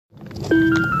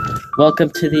Welcome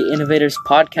to the Innovators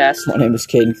Podcast, My name is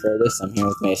Caden Curtis. I'm here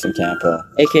with Mason Campo.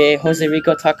 aka Jose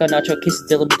Rico Taco Nacho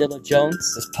Quesadilla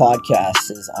Jones. This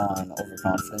podcast is on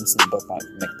overconfidence in the book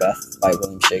Macbeth by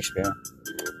William Shakespeare.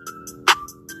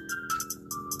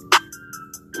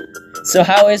 So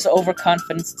how is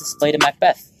overconfidence displayed in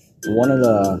Macbeth? One of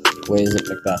the ways that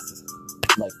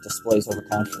Macbeth displays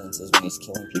overconfidence is when he's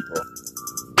killing people.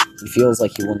 He feels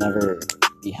like he will never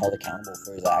be held accountable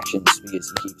for his actions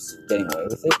because he keeps getting away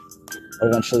with it. But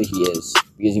eventually he is,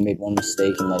 because he made one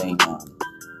mistake in letting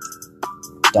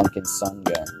Duncan's son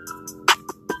go.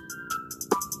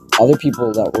 Other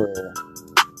people that were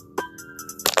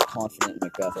confident in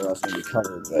Macbeth are also going to be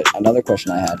covered, but another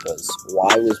question I had was,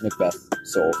 why was Macbeth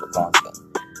so overconfident?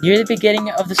 Near the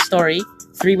beginning of the story,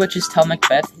 three witches tell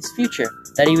Macbeth his future,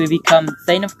 that he would become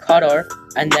Thane of Cawdor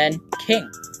and then king,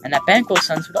 and that Banquo's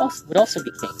sons would also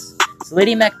be kings. So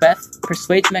Lady Macbeth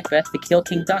persuades Macbeth to kill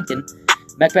King Duncan.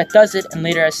 Macbeth does it, and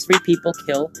later has three people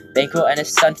kill Banquo and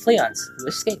his son Fleance, who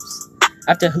escapes.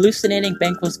 After hallucinating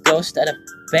Banquo's ghost at a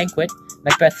banquet,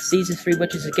 Macbeth sees the three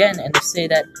witches again, and they say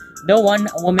that no one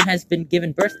a woman has been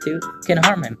given birth to can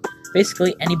harm him.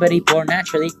 Basically, anybody born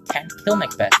naturally can kill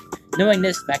Macbeth. Knowing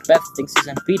this, Macbeth thinks he's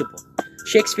unbeatable.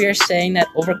 Shakespeare is saying that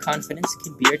overconfidence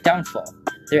can be your downfall.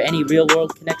 Are there any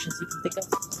real-world connections you can think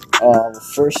of?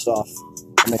 First off,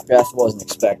 Macbeth wasn't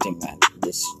expecting that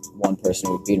this one person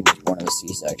who would beat him was born of a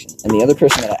C-section. And the other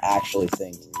person that I actually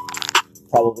think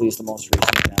probably is the most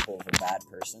recent example of a bad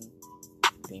person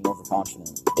being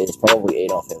overconfident is probably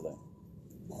Adolf Hitler.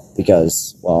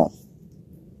 Because, well,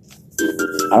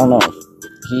 I don't know.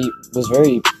 He was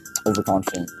very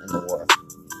overconfident in the war.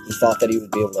 He thought that he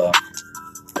would be able to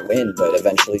win, but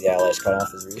eventually the Allies cut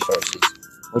off his resources,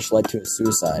 which led to his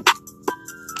suicide.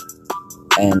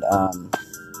 And,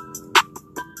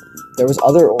 there was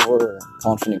other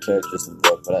overconfident characters in the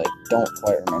book, but I don't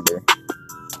quite remember.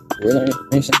 Were there,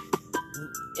 Mason?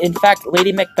 In fact,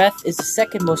 Lady Macbeth is the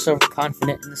second most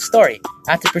overconfident in the story.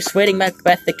 After persuading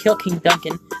Macbeth to kill King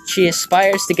Duncan, she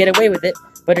aspires to get away with it,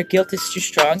 but her guilt is too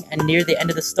strong, and near the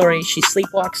end of the story, she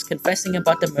sleepwalks, confessing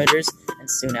about the murders, and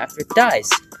soon after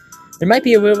dies. There might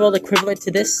be a real-world equivalent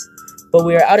to this, but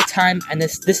we are out of time, and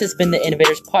this has been the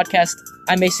Innovators Podcast.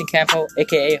 I'm Mason Campo,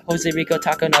 aka Jose Rico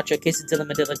Taco Nacho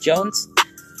Quesadilla Jones.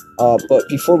 But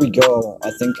before we go,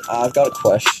 I think I've got a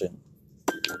question.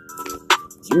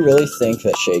 Do you really think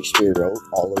that Shakespeare wrote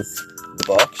all of the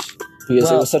books? Because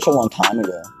it was such a long time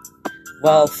ago.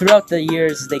 Well, throughout the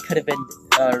years, they could have been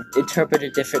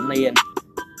interpreted differently, and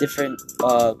different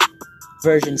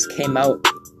versions came out.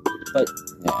 But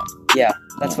yeah,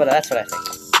 that's what I think.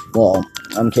 Well,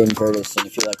 I'm Caden Curtis, and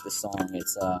if you like this song,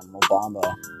 it's a Mo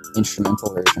Bamba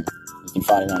instrumental version. You can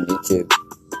find it on YouTube.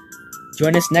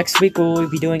 Join us next week where we'll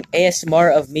be doing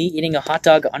ASMR of me eating a hot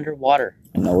dog underwater.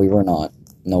 No, we were not.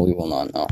 No, we will not, no.